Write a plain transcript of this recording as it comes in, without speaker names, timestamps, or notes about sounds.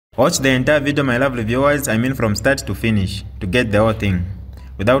Watch the entire video, my lovely viewers, I mean from start to finish, to get the whole thing.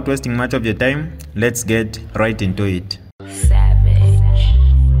 Without wasting much of your time, let's get right into it.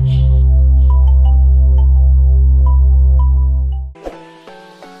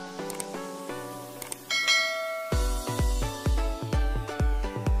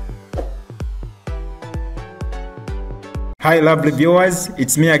 Hi lovely viewers,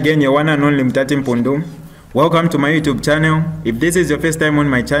 it's me again, your one and only Mutati Mpundu. Welcome to my YouTube channel. If this is your first time on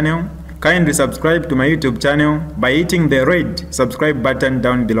my channel, kindly subscribe to my YouTube channel by hitting the red subscribe button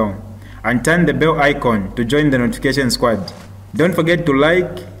down below and turn the bell icon to join the notification squad. Don't forget to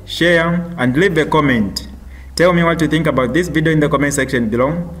like, share and leave a comment. Tell me what you think about this video in the comment section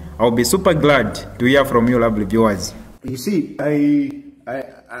below. I'll be super glad to hear from you lovely viewers. You see,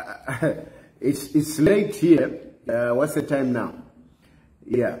 it's late here. What's the time now?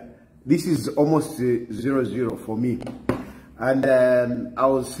 Yeah, this is almost 00 for me, and I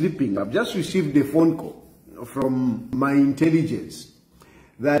was sleeping. I've just received a phone call from my intelligence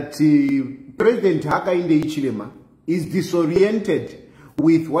that President Hakainde Hichilema is disoriented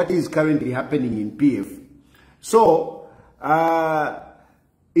with what is currently happening in PF. So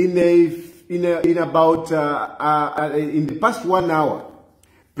in the past 1 hour,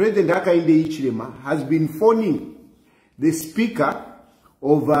 President Hakainde Hichilema has been phoning the Speaker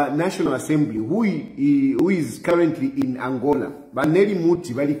of National Assembly, who is currently in Angola, Baneli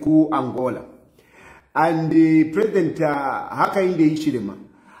Muti, Baliku, Angola. And President Hakainde Hichilema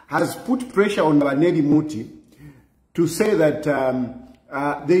has put pressure on Baneli Muti to say that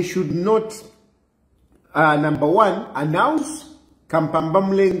they should not, number one, announce Kampamba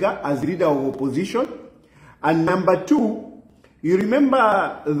Mlenga as leader of opposition, and number two, you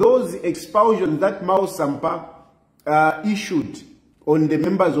remember those expulsions that Mao Sampa issued on the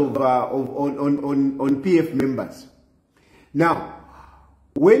members of on PF members. Now,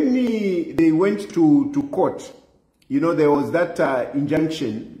 when they went to court, you know, there was that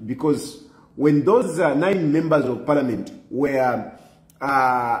injunction, because when those 9 members of parliament were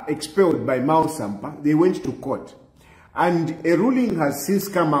expelled by Mao Sampa, they went to court, and a ruling has since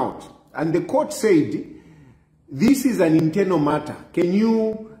come out, and the court said, this is an internal matter. Can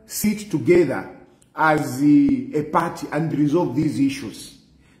you sit together as a party and resolve these issues?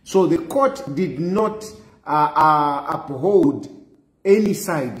 So the court did not uphold any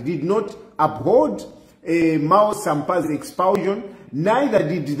side, did not uphold Mao Sampa's expulsion, neither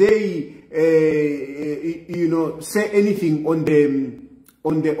did they, say anything on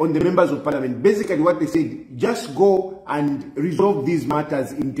the members of parliament. Basically what they said, just go and resolve these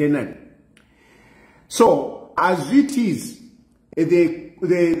matters internally. So, as it is,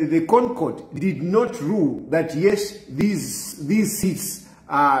 the Concord did not rule that yes, these seats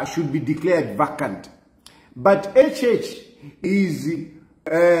should be declared vacant. But HH is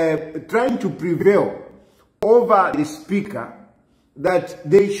trying to prevail over the Speaker that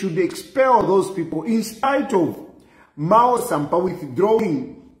they should expel those people in spite of Mao Sampa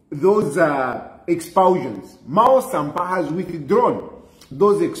withdrawing those expulsions. Mao Sampa has withdrawn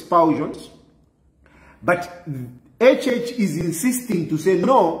those expulsions, but HH is insisting to say,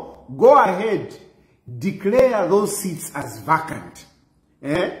 no, go ahead, declare those seats as vacant.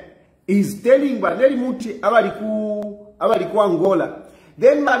 He's telling Baneli Muti, abaliku Angola.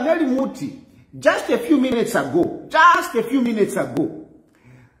 Then Baneli Muti, just a few minutes ago,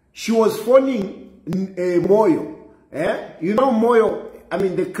 she was phoning Moyo. You know Moyo, I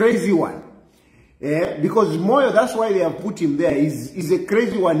mean the crazy one. Because Moyo, that's why they have put him there. He's a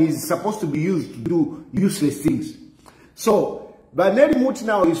crazy one. He's supposed to be used to do useless things. So, Baneli Muti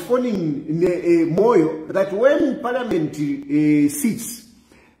now is phoning Moyo that when Parliament sits,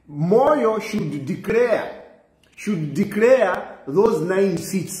 Moyo should declare those 9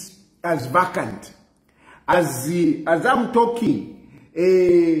 seats as vacant. As I'm talking,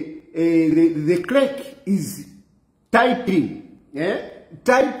 the clerk is typing,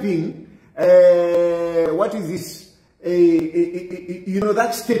 what is this?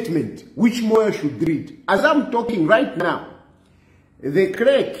 That statement which Moyo should read. As I'm talking right now, the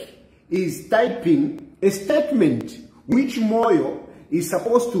clerk is typing a statement which Moyo is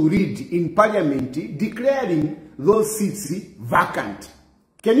supposed to read in parliament, declaring those seats vacant.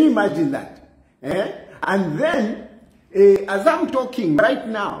 Can you imagine that? And then, as I'm talking right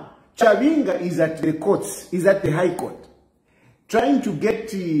now, Chavinga is at the courts, is at the High Court, trying to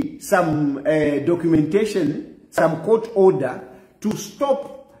get some documentation, some court order to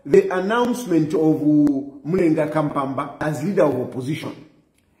stop the announcement of Mlenga Kampamba as leader of opposition.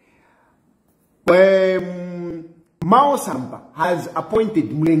 Mao Sampa has appointed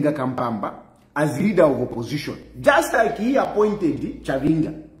Mlenga Kampamba as leader of opposition, just like he appointed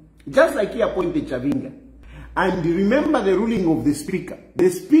Chavinga. just like he appointed Chavinga. And remember the ruling of the speaker. The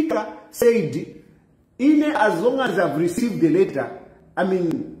speaker said, as long as I've received the letter, I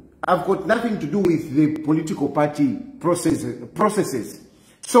mean, I've got nothing to do with the political party processes.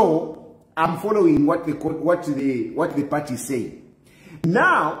 So I'm following what the party say.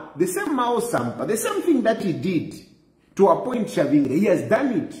 Now, the same Mao Sampa, the same thing that he did to appoint Chavinga, he has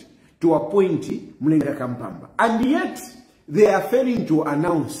done it to appoint Mlenga Kampamba. And yet, they are failing to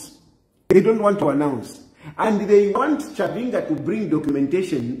announce. They don't want to announce. And they want Chavinga to bring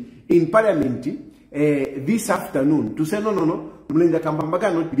documentation in parliament this afternoon to say, no, Mlenga Kampamba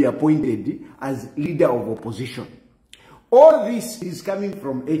cannot be appointed as leader of opposition. All this is coming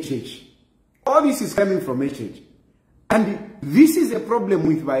from HH. All this is coming from HH. And this is a problem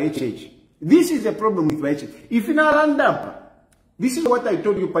with my HH. This is a problem with my HH. If you now land up, this is what I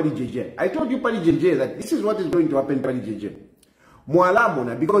told you, Padi JJ. I told you, Padi JJ, that this is what is going to happen, Padi JJ.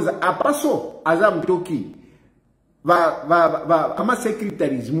 Mwalamona, because apaso, as I'm talking, ama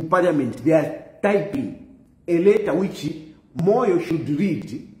secretaries in parliament, they are typing a letter which Moyo should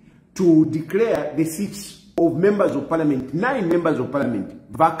read to declare the seats of members of parliament, 9 members of parliament,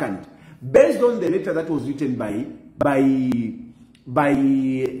 vacant, based on the letter that was written by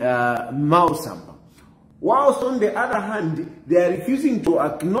Mao Sampa. Whilst on the other hand, they are refusing to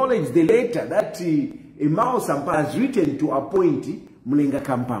acknowledge the letter that Mao Sampa has written to appoint Mlenga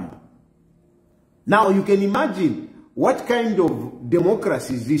Kampamba. Now you can imagine what kind of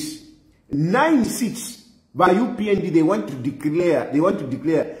democracy is this? 9 seats by UPND, they want to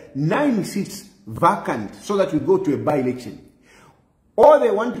declare 9 seats vacant so that we go to a by-election. All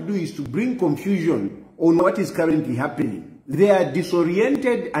they want to do is to bring confusion on what is currently happening. They are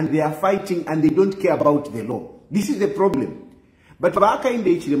disoriented and they are fighting and they don't care about the law. This is the problem. But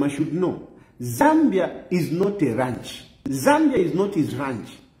Hakainde Hichilema should know, Zambia is not a ranch. Zambia is not his ranch,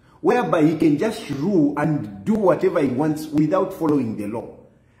 whereby he can just rule and do whatever he wants without following the law.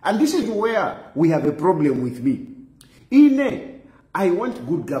 And this is where we have a problem with me. I want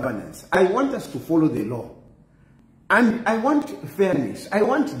good governance. I want us to follow the law. And I want fairness. I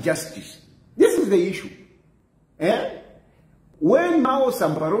want justice. This is the issue. When Mao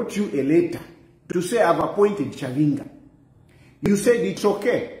Sampa wrote you a letter to say, I've appointed Chavinga, you said it's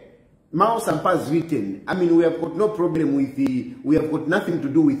okay. Mao Sampa has written, I mean, we have got no problem with we have got nothing to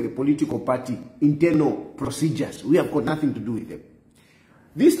do with the political party internal procedures. We have got nothing to do with them.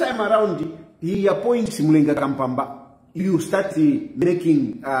 This time around, he appoints Mlenga Kampamba. You start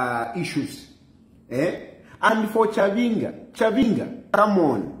making issues. And for Chavinga, come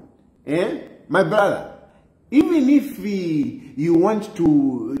on. My brother, even if you want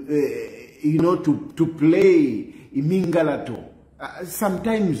to, to play Mingalato,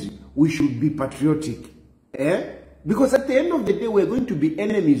 sometimes we should be patriotic. Because at the end of the day, we're going to be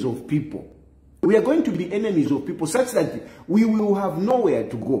enemies of people. We are going to be enemies of people such that we will have nowhere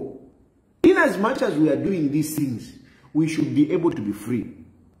to go. In as much as we are doing these things, we should be able to be free.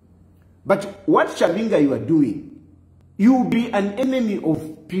 But what Chavinga you are doing, you will be an enemy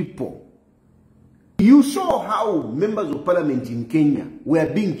of people. You saw how members of parliament in Kenya were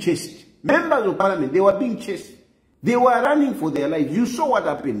being chased. Members of parliament, they were being chased. They were running for their lives. You saw what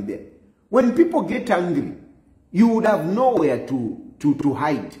happened there. When people get angry, you would have nowhere to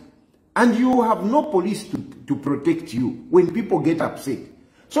hide. And you have no police to protect you when people get upset.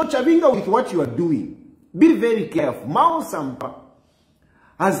 So Chavinga, with what you are doing, be very careful. Mao Sampa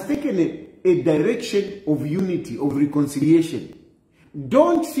has taken a direction of unity, of reconciliation.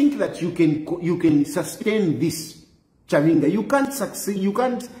 Don't think that you can sustain this, Chavinga. You can't succeed. You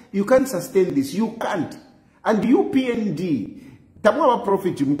can't sustain this. You can't. And UPND, Tamwaba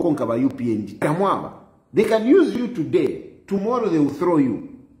profit mkonka ba UPND. Tamwaba. They can use you today. Tomorrow they will throw you.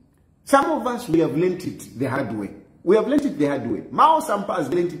 Some of us, we have learnt it the hard way. We have learnt it the hard way. Mao Sampa has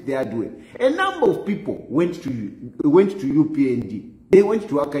learnt it the hard way. A number of people went to UPND. They went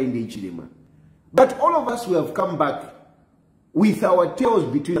to Hakainde Hichilema. But all of us, we have come back with our tails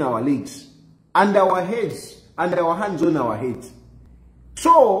between our legs and our heads and our hands on our heads.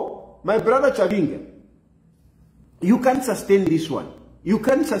 So, my brother Chavinga, you can't sustain this one. You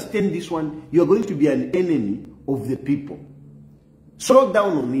can't sustain this one. You're going to be an enemy of the people. Slow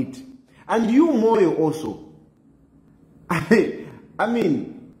down on it. And you, Moyo, also. I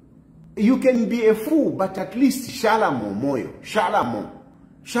mean, you can be a fool, but at least Shalamo, Moyo.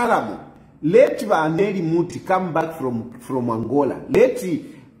 Shalamo. Let Vaneri Muti come back from Angola. Let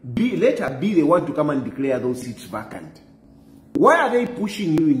her be the one to come and declare those seats vacant. Why are they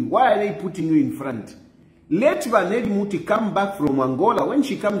pushing you in? Why are they putting you in front? Let Vaneri Muti come back from Angola. When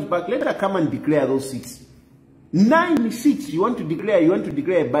she comes back, let her come and declare those seats. 9 seats you want to declare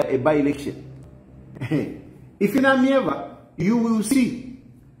a by-election. If in Amieva, you will see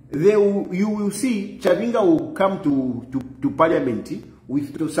Chavinga will come to parliament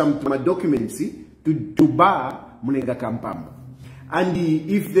with some documents to bar Munega Kampamba. And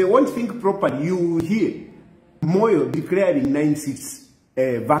if they won't think properly, you will hear Moyo declaring 9 seats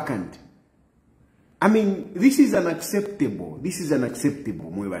vacant. I mean, this is unacceptable. This is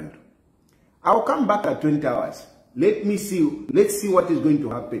unacceptable, Mwebandu. I'll come back at 20 hours. Let's see what is going to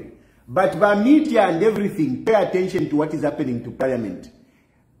happen. But by media and everything, pay attention to what is happening to Parliament.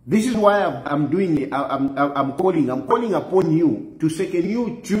 This is why I'm calling upon you to second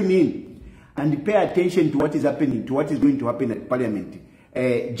you tune in and pay attention to what is happening, to what is going to happen at Parliament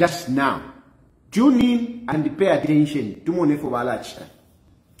just now. Tune in and pay attention. Tumone for Valacha.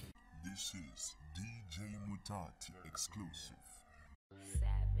 This is DJ Mutati exclusive.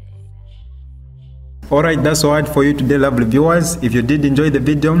 Alright, that's all for you today, lovely viewers. If you did enjoy the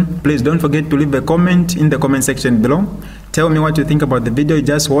video, please don't forget to leave a comment in the comment section below. Tell me what you think about the video you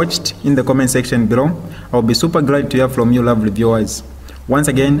just watched in the comment section below. I'll be super glad to hear from you, lovely viewers. Once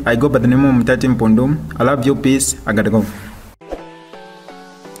again, I go by the name of Mutati Mpundu. I love you, peace, I gotta go.